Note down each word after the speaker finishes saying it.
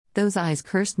Those eyes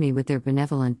cursed me with their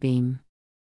benevolent beam.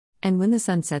 And when the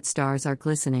sunset stars are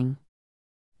glistening,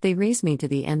 they raise me to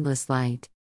the endless light.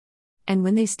 And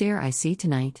when they stare, I see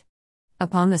tonight,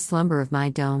 upon the slumber of my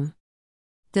dome,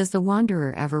 does the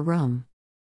wanderer ever roam,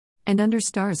 and under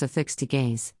stars affixed to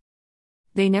gaze.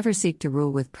 They never seek to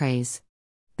rule with praise,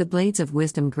 the blades of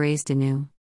wisdom grazed anew.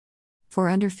 For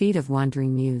under feet of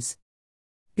wandering muse,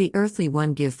 the earthly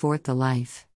one give forth the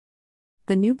life.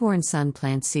 The newborn sun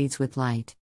plants seeds with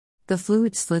light, the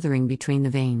fluid slithering between the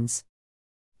veins,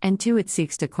 and to it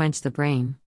seeks to quench the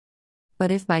brain.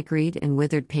 But if by greed and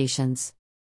withered patience,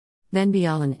 then be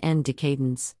all an end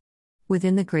decadence,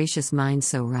 within the gracious mind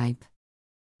so ripe,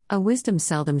 a wisdom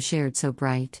seldom shared so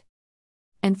bright,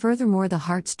 and furthermore the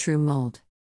heart's true mold,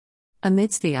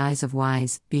 amidst the eyes of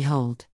wise, behold.